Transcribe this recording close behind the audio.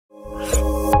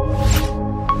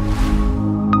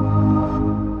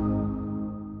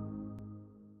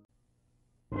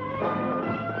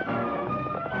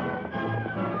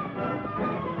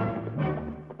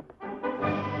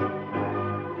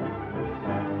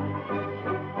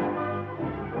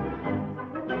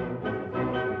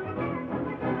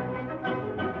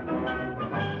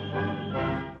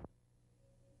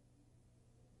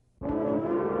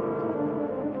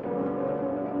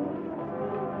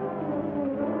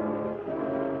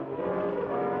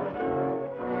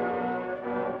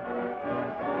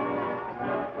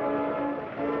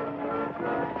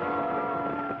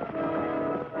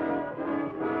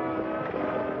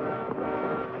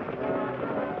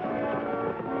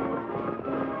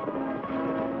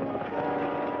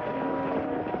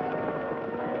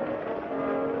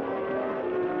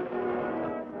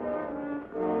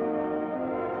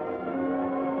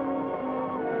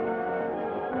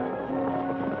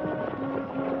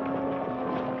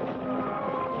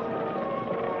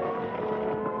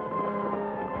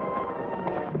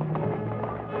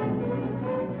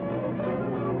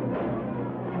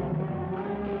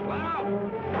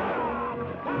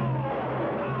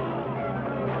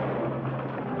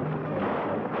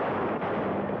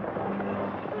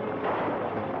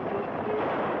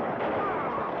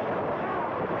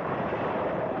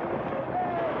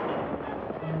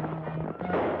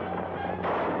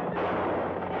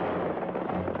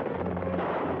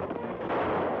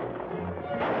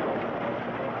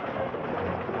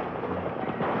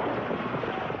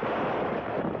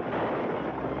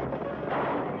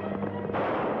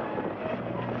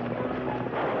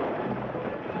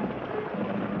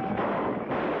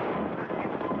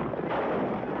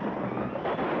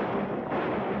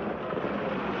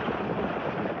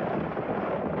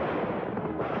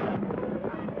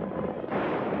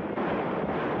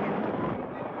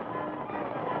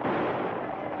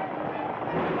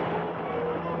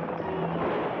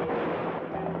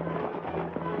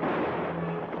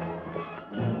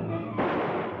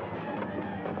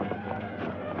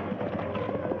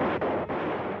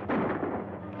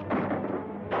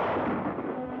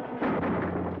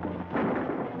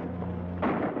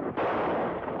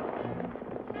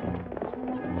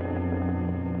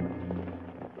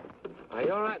Are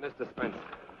you all right, Mr. Spence?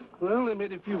 Well, they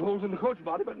made a few holes in the coach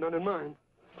body, but none in mine.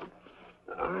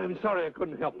 I'm sorry I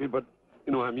couldn't help you, but,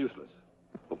 you know, I'm useless.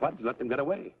 Well, why'd you let them get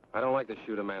away? I don't like to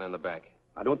shoot a man in the back.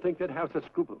 I don't think they'd have such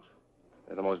scruples.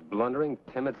 They're the most blundering,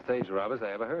 timid stage robbers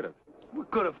I ever heard of. We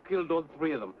could have killed all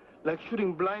three of them, like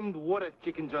shooting blind water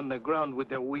chickens on the ground with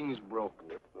their wings broke.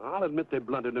 I'll admit they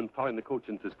blundered in following the coach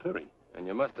into his clearing. And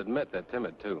you must admit they're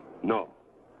timid, too. No.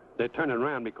 They turned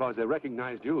around because they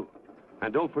recognized you.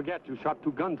 And don't forget, you shot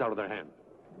 2 guns out of their hands.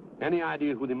 Any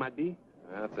idea who they might be?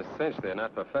 That's a cinch. They're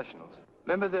not professionals.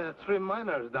 Remember the 3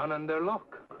 miners down on their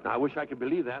lock? I wish I could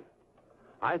believe that.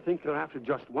 I think they're after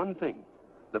just one thing.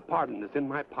 The pardon that's in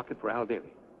my pocket for Al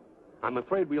Daly. I'm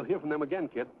afraid we'll hear from them again,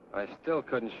 kid. I still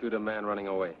couldn't shoot a man running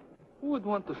away. Who would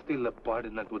want to steal a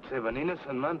pardon that would save an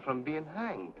innocent man from being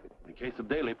hanged? In case of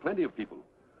Daly, plenty of people.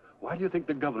 Why do you think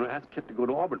the governor asked Kit to go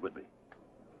to Auburn with me?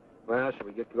 Well, shall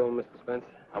we get going, Mr. Spence?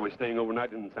 Are we staying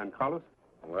overnight in San Carlos?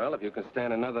 Well, if you can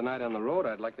stand another night on the road,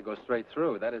 I'd like to go straight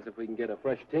through. That is, if we can get a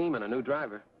fresh team and a new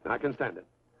driver. I can stand it.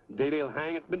 Daly will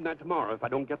hang at midnight tomorrow if I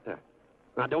don't get there.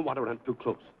 I don't want to run too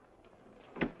close.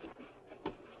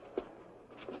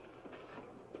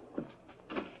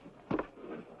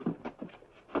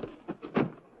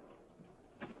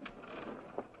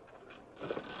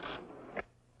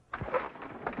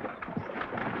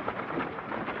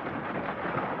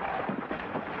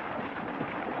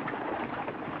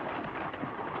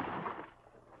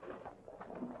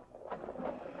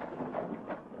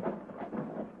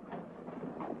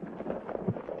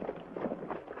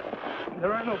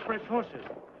 There are no fresh horses.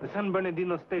 The San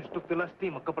Bernardino stage took the last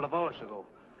team a couple of hours ago.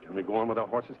 Can we go on with our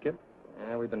horses, kid?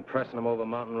 Yeah, we've been pressing them over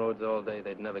mountain roads all day.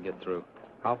 They'd never get through.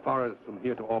 How far is it from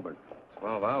here to Auburn?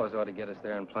 12 hours ought to get us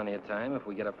there in plenty of time. If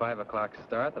we get a 5 o'clock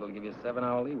start, that'll give you a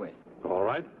 7-hour leeway. All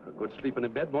right. A good sleep in a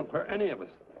bed won't hurt any of us.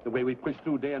 The way we push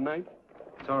through day and night.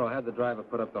 Toro, have the driver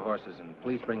put up the horses, and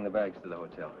please bring the bags to the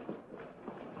hotel.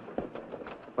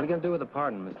 What are you going to do with the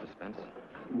pardon, Mr. Spence?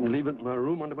 Leave it in my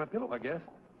room under my pillow, I guess.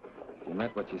 If you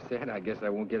meant what you said, I guess I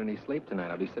won't get any sleep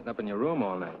tonight. I'll be sitting up in your room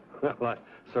all night. Well, I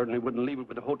certainly wouldn't leave it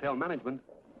with the hotel management.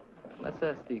 Let's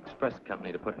ask the express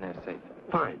company to put in their safe.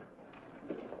 Fine.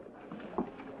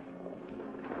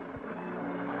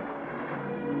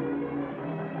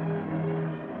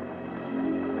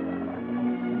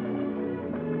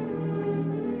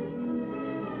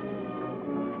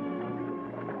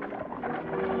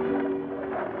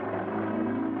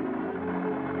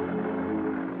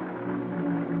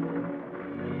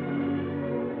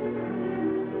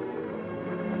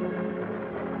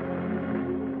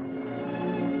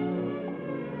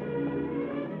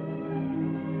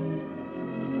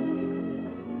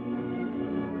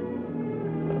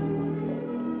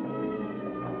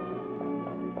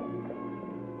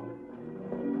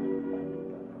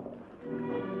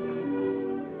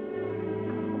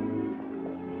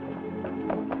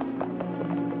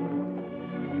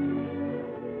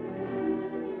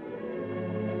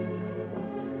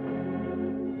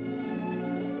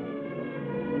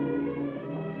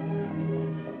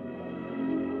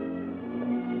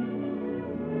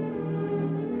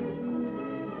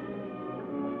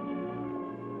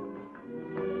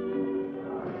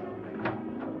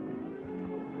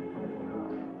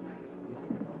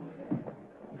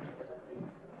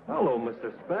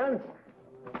 Mr. Spence.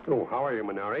 Oh, how are you,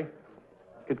 Minari?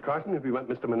 Kit Carson, have you met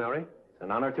Mr. Minari? It's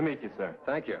an honor to meet you, sir.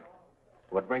 Thank you.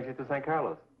 What brings you to St.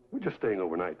 Carlos? We're just staying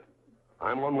overnight.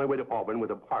 I'm on my way to Auburn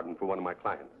with a pardon for one of my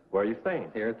clients. Where are you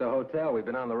staying? Here at the hotel. We've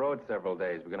been on the road several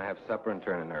days. We're going to have supper and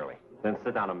turn in early. Then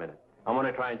sit down a minute. I'm going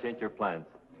to try and change your plans.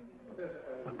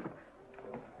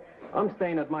 I'm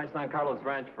staying at my San Carlos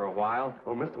ranch for a while.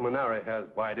 Well, Mr. Minari has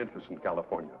wide interest in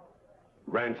California.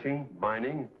 Ranching,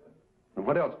 mining, and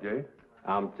what else, Jay?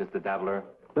 I'm just a dabbler.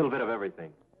 A little bit of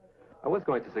everything. I was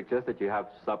going to suggest that you have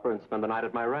supper and spend the night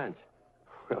at my ranch.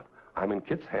 Well, I'm in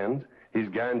Kit's hands. He's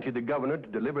guaranteed the governor to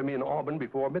deliver me in Auburn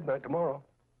before midnight tomorrow.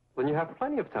 Then you have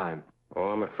plenty of time. Oh,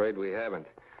 I'm afraid we haven't.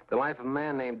 The life of a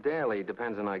man named Daly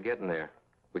depends on our getting there.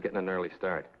 We're getting an early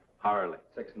start. How early?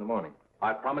 6 in the morning.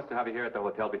 I promise to have you here at the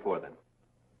hotel before then.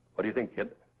 What do you think,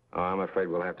 Kit? Oh, I'm afraid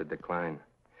we'll have to decline.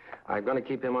 I'm going to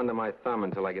keep him under my thumb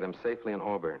until I get him safely in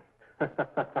Auburn.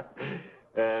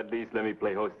 At least let me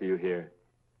play host to you here.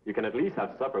 You can at least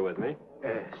have supper with me.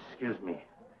 Excuse me.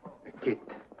 Kit.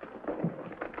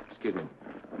 Excuse me.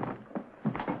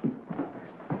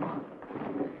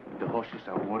 The horses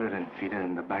are watered and fed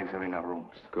and the bags are in our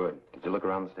rooms. Good. Did you look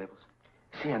around the stables?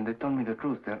 See, and they told me the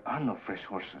truth. There are no fresh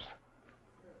horses.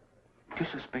 Do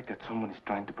you suspect that someone is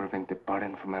trying to prevent the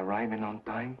pardon from arriving on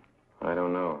time? I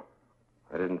don't know.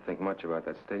 I didn't think much about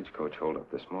that stagecoach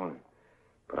holdup this morning.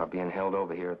 But our being held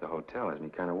over here at the hotel has me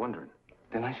kind of wondering.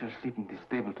 Then I shall sleep in this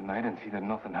stable tonight and see that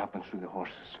nothing happens to the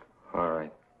horses. All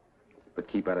right. But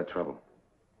keep out of trouble.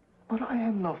 But I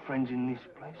have no friends in this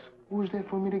place. Who's there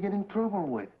for me to get in trouble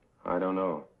with? I don't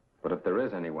know. But if there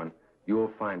is anyone,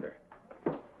 you'll find her.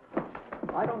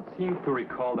 I don't seem to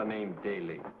recall the name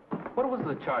Daly. What was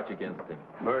the charge against him?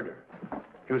 Murder.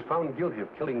 He was found guilty of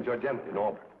killing Judge Emmett in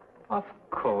Auburn. Of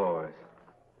course.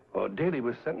 Oh, Daly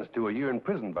was sentenced to a year in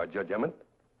prison by Judge Emmett.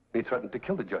 He threatened to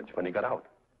kill the judge when he got out.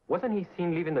 Wasn't he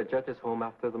seen leaving the judge's home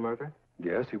after the murder?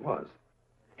 Yes, he was.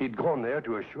 He'd gone there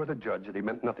to assure the judge that he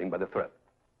meant nothing by the threat.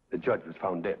 The judge was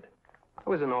found dead. I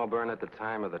was in Auburn at the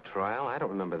time of the trial. I don't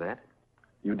remember that.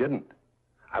 You didn't.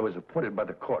 I was appointed by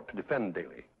the court to defend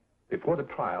Daly. Before the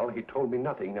trial, he told me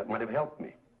nothing that might have helped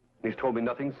me. And he's told me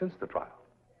nothing since the trial.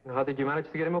 How did you manage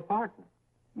to get him a pardon?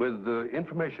 With the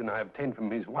information I obtained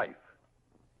from his wife.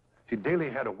 See, Daly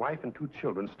had a wife and 2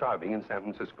 children starving in San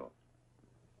Francisco.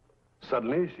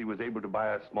 Suddenly, she was able to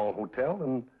buy a small hotel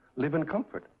and live in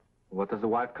comfort. What does the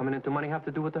wife coming into money have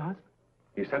to do with the husband?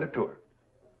 He sent it to her.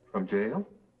 From jail?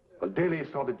 Well, Daly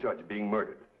saw the judge being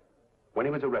murdered. When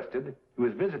he was arrested, he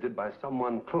was visited by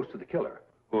someone close to the killer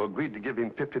who agreed to give him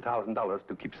 $50,000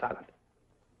 to keep silent.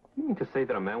 You mean to say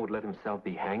that a man would let himself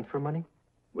be hanged for money?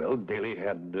 Well, Daly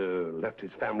had left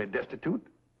his family destitute.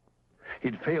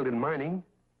 He'd failed in mining.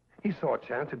 He saw a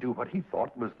chance to do what he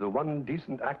thought was the one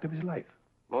decent act of his life.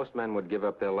 Most men would give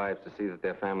up their lives to see that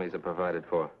their families are provided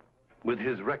for. With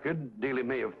his record, Daly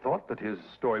may have thought that his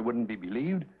story wouldn't be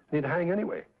believed, and he'd hang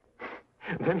anyway.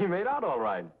 Then he made out all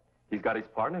right. He's got his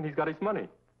pardon and he's got his money.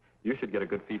 You should get a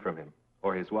good fee from him,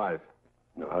 or his wife.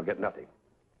 No, I'll get nothing.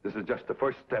 This is just the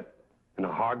first step in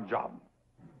a hard job.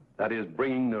 That is,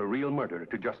 bringing the real murderer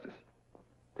to justice.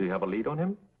 Do you have a lead on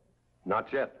him?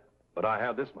 Not yet, but I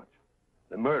have this much.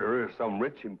 The murderer is some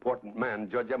rich, important man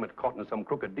Judge Emmett caught in some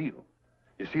crooked deal.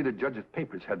 You see, the judge's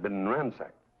papers had been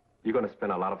ransacked. You're going to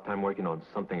spend a lot of time working on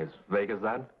something as vague as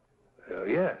that?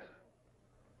 Yes.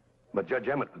 But Judge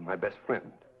Emmett was my best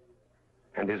friend.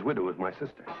 And his widow was my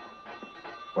sister.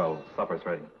 Well, supper's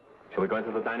ready. Shall we go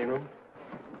into the dining room?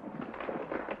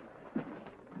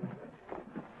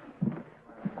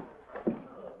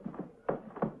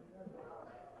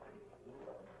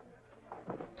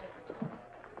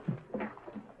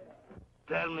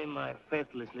 Tell me, my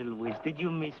faithless little wish, did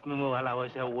you miss me while I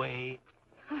was away?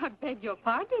 I beg your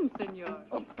pardon, senor.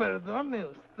 Oh, perdone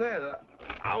usted.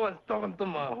 I was talking to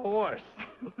my horse.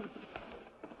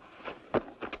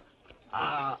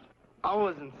 I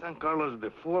was in San Carlos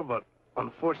before, but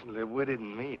unfortunately we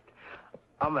didn't meet.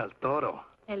 I'm El Toro.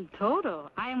 El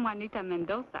Toro. I am Juanita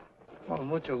Mendoza. Oh,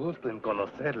 mucho gusto en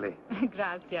conocerle.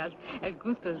 Gracias. El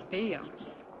gusto es mío.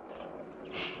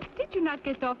 Did you not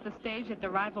get off the stage at the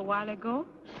arrive a while ago?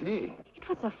 Si. It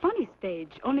was a funny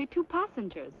stage. Only 2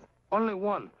 passengers. Only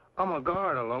one. I'm a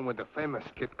guard along with the famous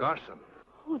Kit Carson.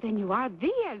 Oh, then you are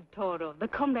the El Toro, the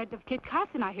comrade of Kit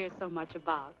Carson I hear so much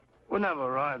about. We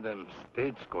never ride them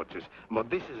stagecoaches, but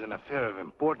this is an affair of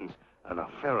importance, an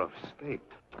affair of state.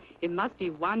 It must be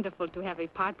wonderful to have a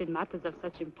part in matters of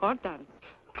such importance.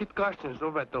 Kit Carson's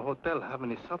over at the hotel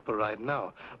having his supper right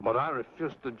now, but I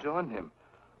refuse to join him.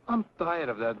 I'm tired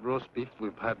of that roast beef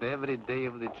we've had every day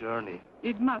of the journey.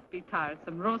 It must be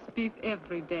tiresome, roast beef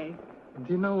every day.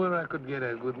 Do you know where I could get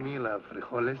a good meal of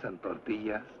frijoles and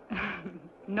tortillas?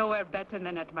 Nowhere better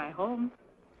than at my home.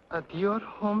 At your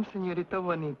home, señorita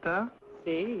Bonita?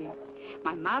 See,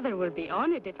 my mother will be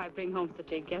honored if I bring home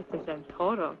such a guest as El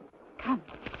Toro. Come.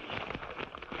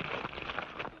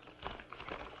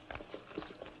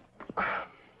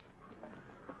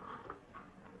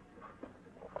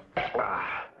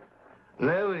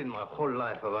 Never in my whole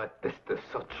life have I tasted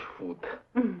such food.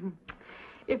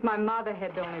 If my mother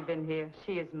had only been here,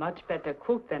 she is much better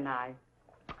cook than I.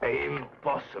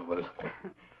 Impossible.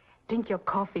 Drink your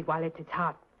coffee while it is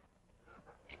hot.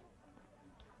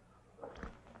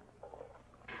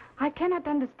 I cannot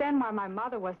understand why my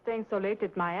mother was staying so late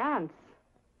at my aunt's.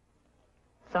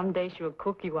 Someday she will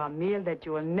cook you a meal that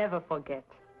you will never forget.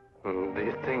 Do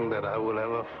you think that I will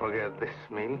ever forget this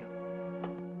meal?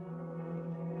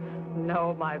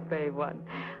 No, my brave one.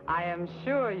 I am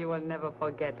sure you will never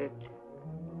forget it.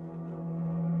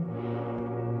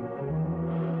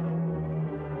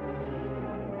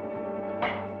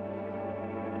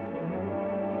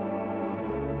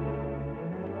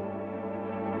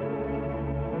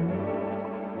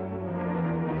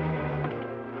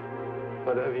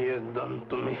 What have you done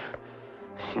to me,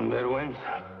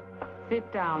 sinvergüenza?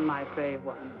 Sit down, my brave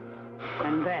one,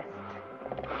 and rest.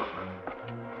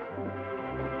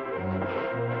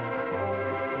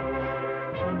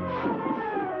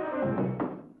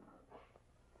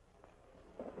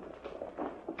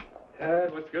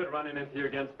 What's good running into you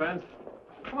again, Spence?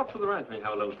 Come up to the ranch when you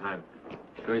have a little time.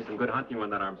 Show you some good hunting when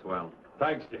that arm's well.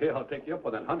 Thanks, Jay. I'll take you up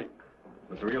on that hunting.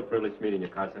 It was a real privilege meeting you,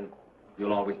 Carson.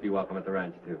 You'll always be welcome at the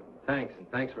ranch, too. Thanks, and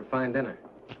thanks for fine dinner.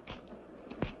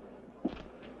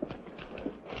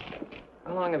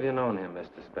 How long have you known him,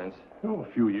 Mr. Spence? Oh,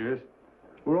 a few years.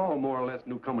 We're all more or less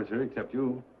newcomers here, except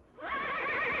you.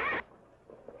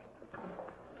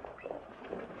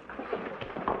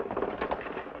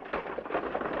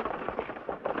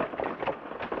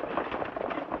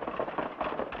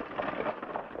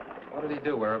 What did he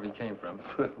do wherever he came from?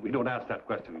 We don't ask that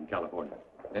question in California.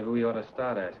 Maybe we ought to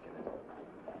start asking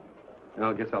it.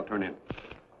 I guess I'll turn in.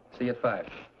 See you at 5.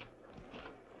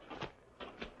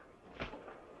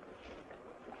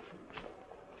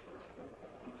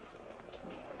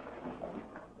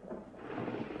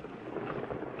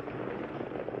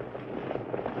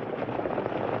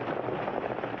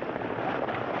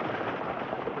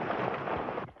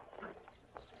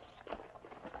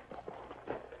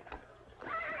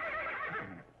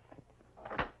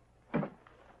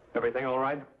 Everything all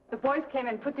right? The boys came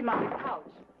and put him on the couch.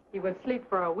 He will sleep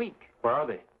for a week. Where are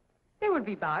they? They will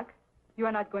be back. You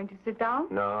are not going to sit down?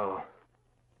 No.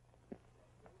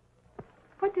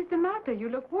 What is the matter? You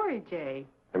look worried, Jay.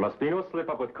 There must be no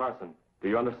slip-up with Carson. Do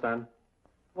you understand?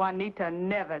 Juanita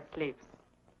never sleeps.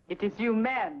 It is you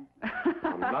men.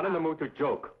 I'm not in the mood to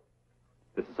joke.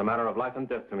 This is a matter of life and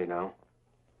death to me now.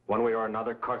 One way or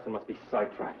another, Carson must be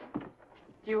sidetracked.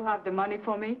 Do you have the money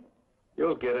for me?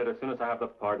 You'll get it as soon as I have the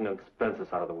pardon and expenses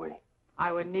out of the way.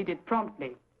 I will need it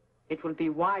promptly. It will be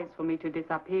wise for me to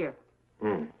disappear.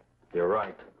 You're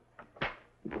right.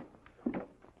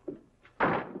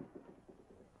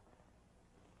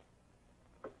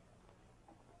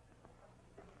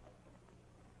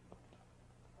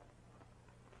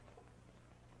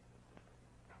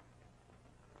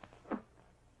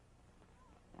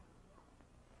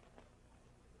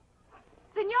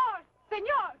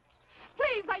 Senor!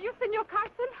 Please, are you Senor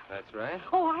Carson? That's right.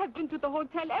 Oh, I have been to the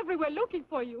hotel everywhere looking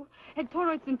for you. And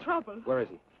Toro is in trouble. Where is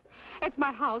he? At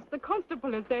my house. The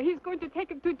constable is there. He's going to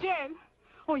take him to jail.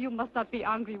 Oh, you must not be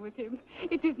angry with him.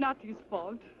 It is not his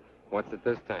fault. What's it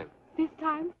this time? This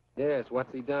time? Yes,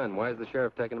 what's he done? Why is the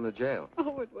sheriff taking him to jail?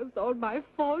 Oh, it was all my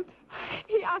fault.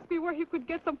 He asked me where he could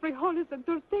get some frijoles and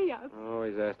tortillas. Oh,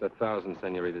 he's asked 1,000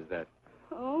 senoritas that.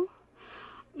 Oh?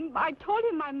 I told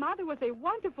him my mother was a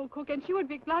wonderful cook and she would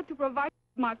be glad to provide.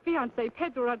 My fiancé,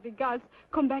 Pedro Rodriguez,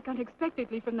 come back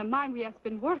unexpectedly from the mine we have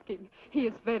been working. He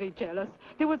is very jealous.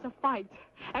 There was a fight.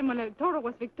 And when El Toro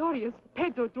was victorious,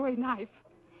 Pedro drew a knife.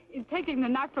 In taking the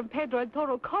knife from Pedro, El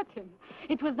Toro caught him.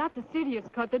 It was not a serious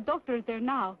cut. The doctor is there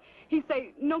now. He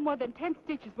say no more than 10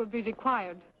 stitches will be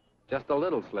required. Just a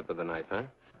little slip of the knife, huh?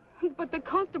 But the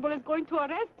constable is going to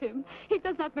arrest him. He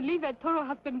does not believe El Toro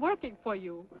has been working for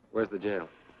you. Where's the jail?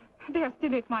 They are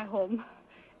still at my home.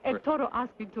 El Toro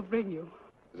asked me to bring you.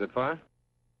 Is it far?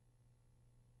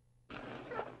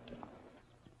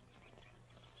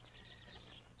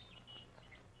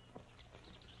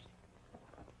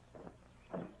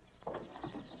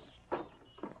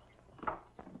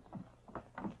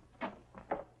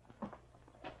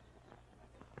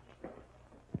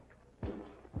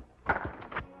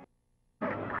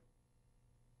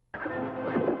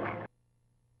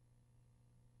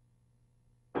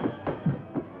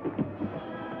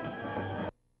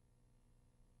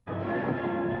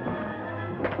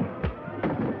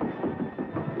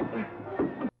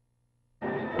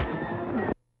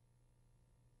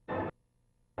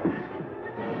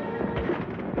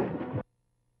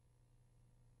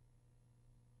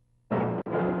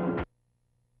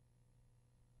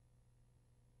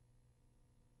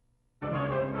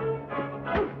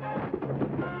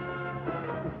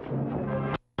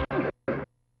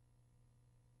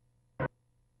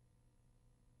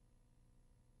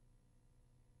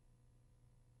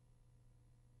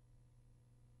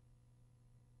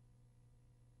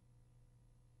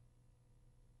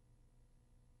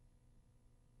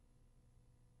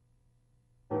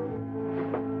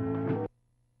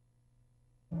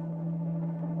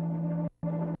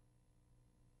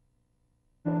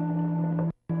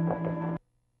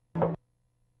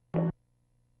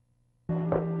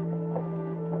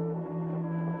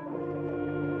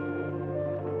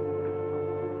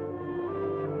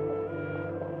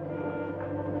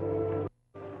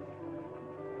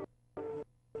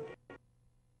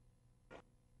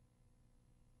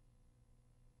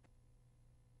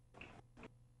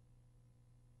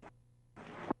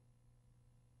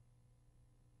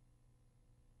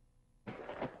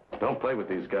 Don't play with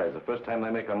these guys. The first time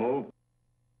they make a move,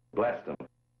 blast them.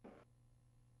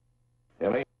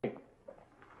 Hear me?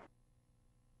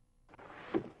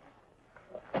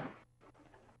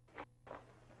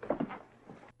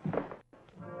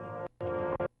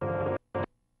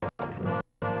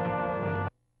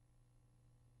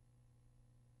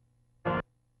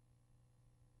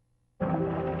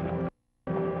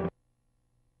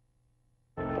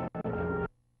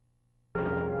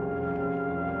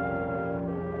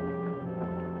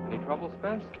 Trouble,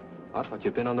 Spence? I thought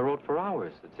you'd been on the road for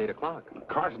hours. It's 8 o'clock.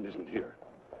 Carson isn't here.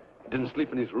 He didn't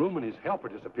sleep in his room, and his helper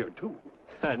disappeared, too.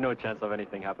 No chance of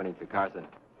anything happening to Carson.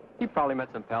 He probably met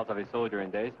some pals of his soldiering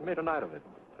days and made a night of it.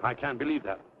 I can't believe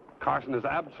that. Carson is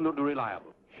absolutely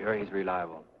reliable. Sure, he's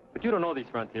reliable. But you don't know these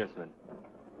frontiersmen.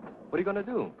 What are you going to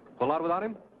do? Pull out without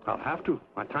him? I'll have to.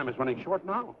 My time is running short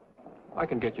now. I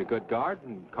can get you a good guard,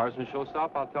 and Carson shows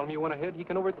up. I'll tell him you went ahead. He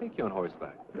can overtake you on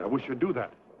horseback. I wish you'd do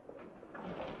that.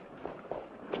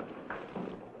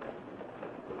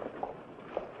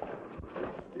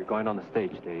 You're going on the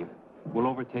stage, Dave. We'll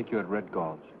overtake you at Red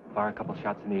Gulch. Fire a couple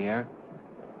shots in the air,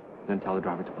 then tell the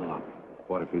driver to pull up.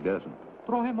 What if he doesn't?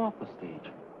 Throw him off the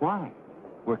stage. Why?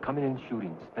 We're coming in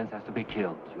shooting. Spence has to be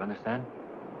killed. You understand?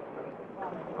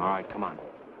 All right, come on.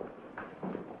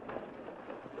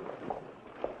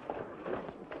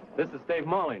 This is Dave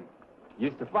Mulling.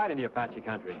 Used to fight in the Apache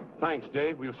country. Thanks,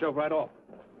 Dave. We'll shove right off.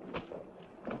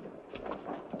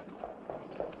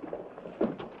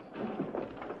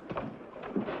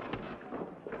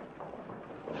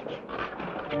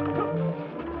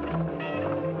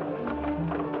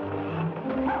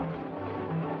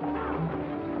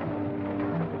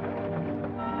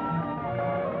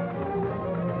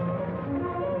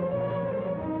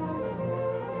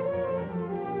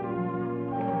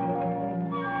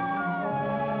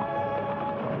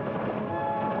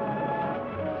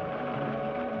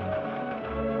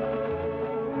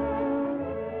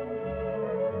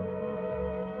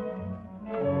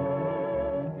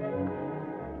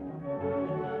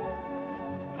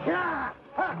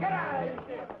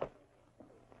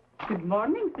 Good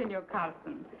morning, Senor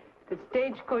Carson. The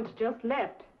stagecoach just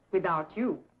left without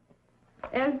you.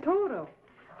 El Toro,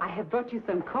 I have brought you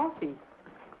some coffee.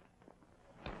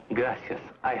 Gracias.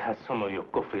 I had some of your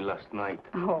coffee last night.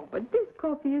 Oh, but this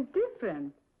coffee is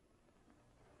different.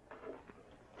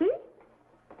 See?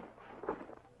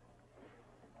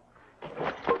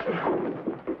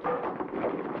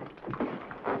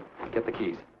 Get the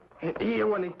keys. Here,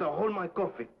 Juanito, hold my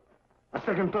coffee. A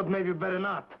second thought, maybe better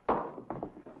not.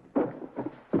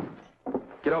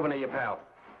 Get over to your pal.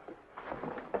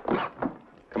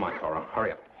 Come on, Toro.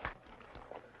 Hurry up.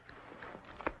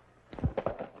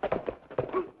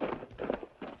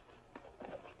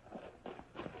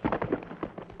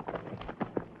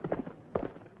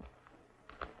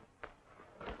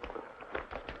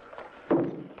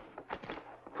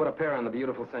 Put a pair on the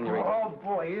beautiful senorita. Oh,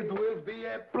 boy, it will be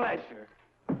a pleasure.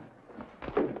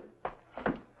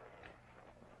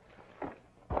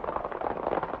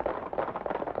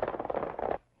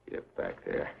 Get back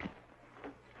there.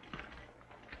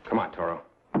 Come on, Toro.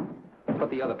 Put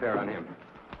the other pair on him.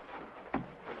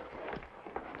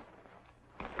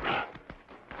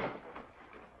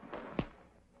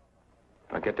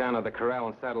 Now get down to the corral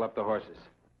and saddle up the horses.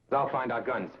 I'll find our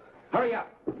guns. Hurry up!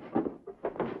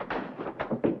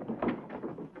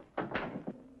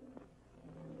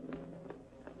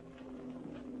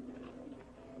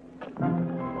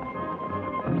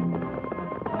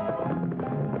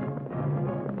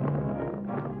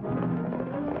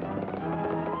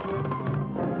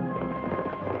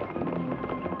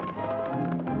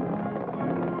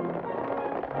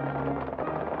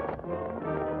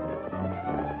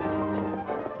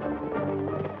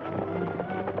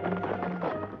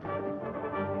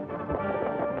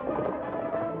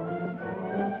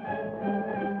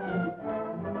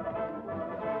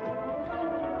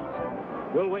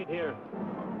 We'll wait here.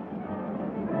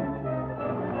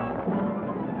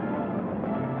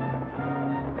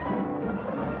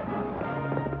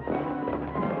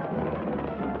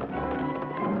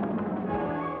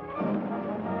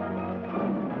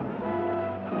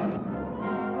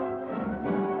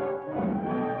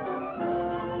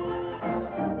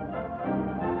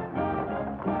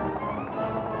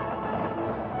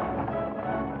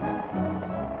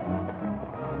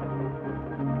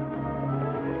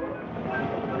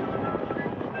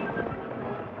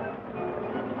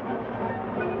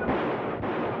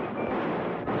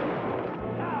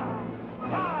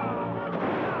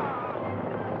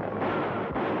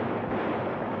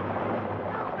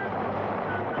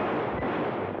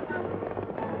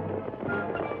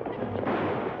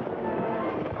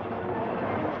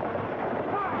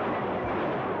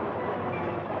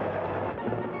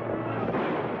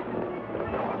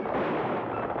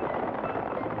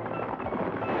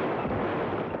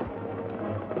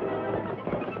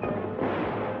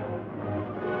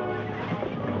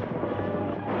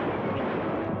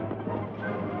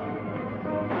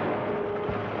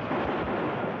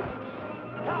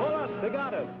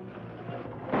 got him.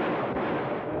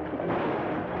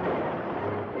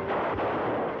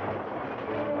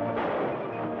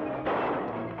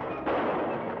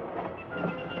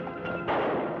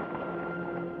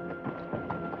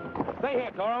 Stay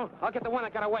here, Toro. I'll get the one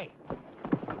that got away.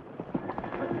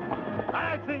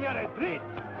 ¡Ay, señores! ¡Treat!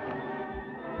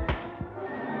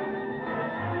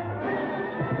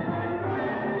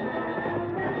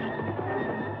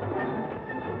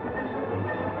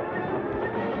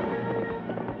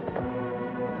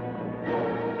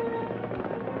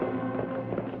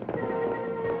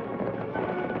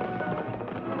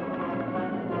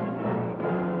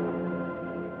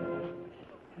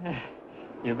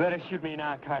 You better shoot me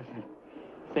now, Carson.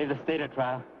 Save the state of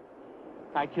trial.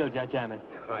 I killed Judge Ammon.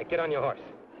 All right, get on your horse.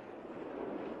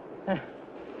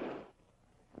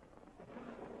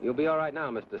 You'll be all right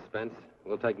now, Mr. Spence.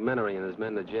 We'll take Menery and his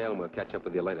men to jail, and we'll catch up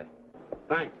with you later.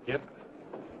 Thanks, Kit.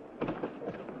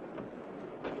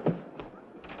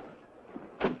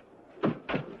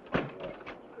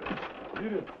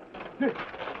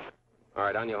 All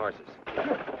right, on your horses.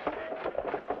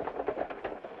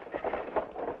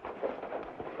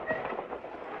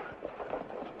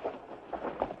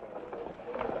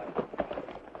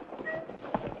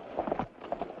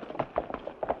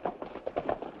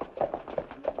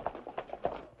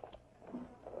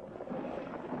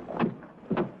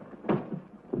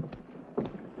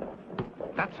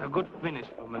 That's a good finish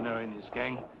for Manera and his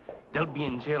gang. They'll be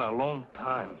in jail a long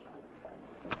time.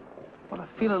 But I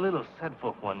feel a little sad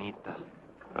for Juanita.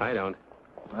 I don't.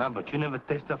 But you never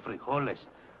tasted frijoles.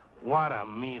 What a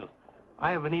meal.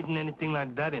 I haven't eaten anything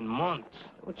like that in months.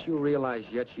 Don't you realize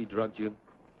yet she drugged you?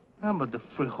 But the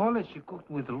frijoles she cooked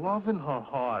with love in her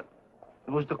heart.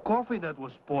 It was the coffee that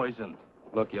was poisoned.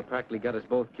 Look, you practically got us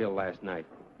both killed last night.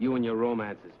 You and your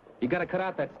romances. You gotta cut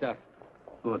out that stuff.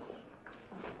 Good.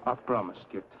 I promise,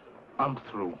 Kit. I'm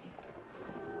through.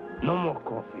 No more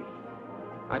coffee.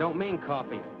 I don't mean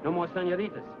coffee. No more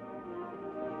senoritas.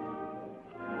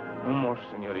 No more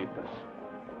senoritas.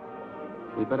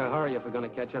 We better hurry if we're gonna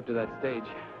catch up to that stage.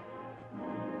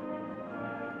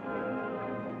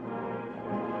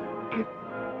 Kit,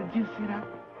 did you see that?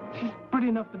 She's pretty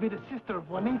enough to be the sister of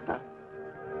Juanita.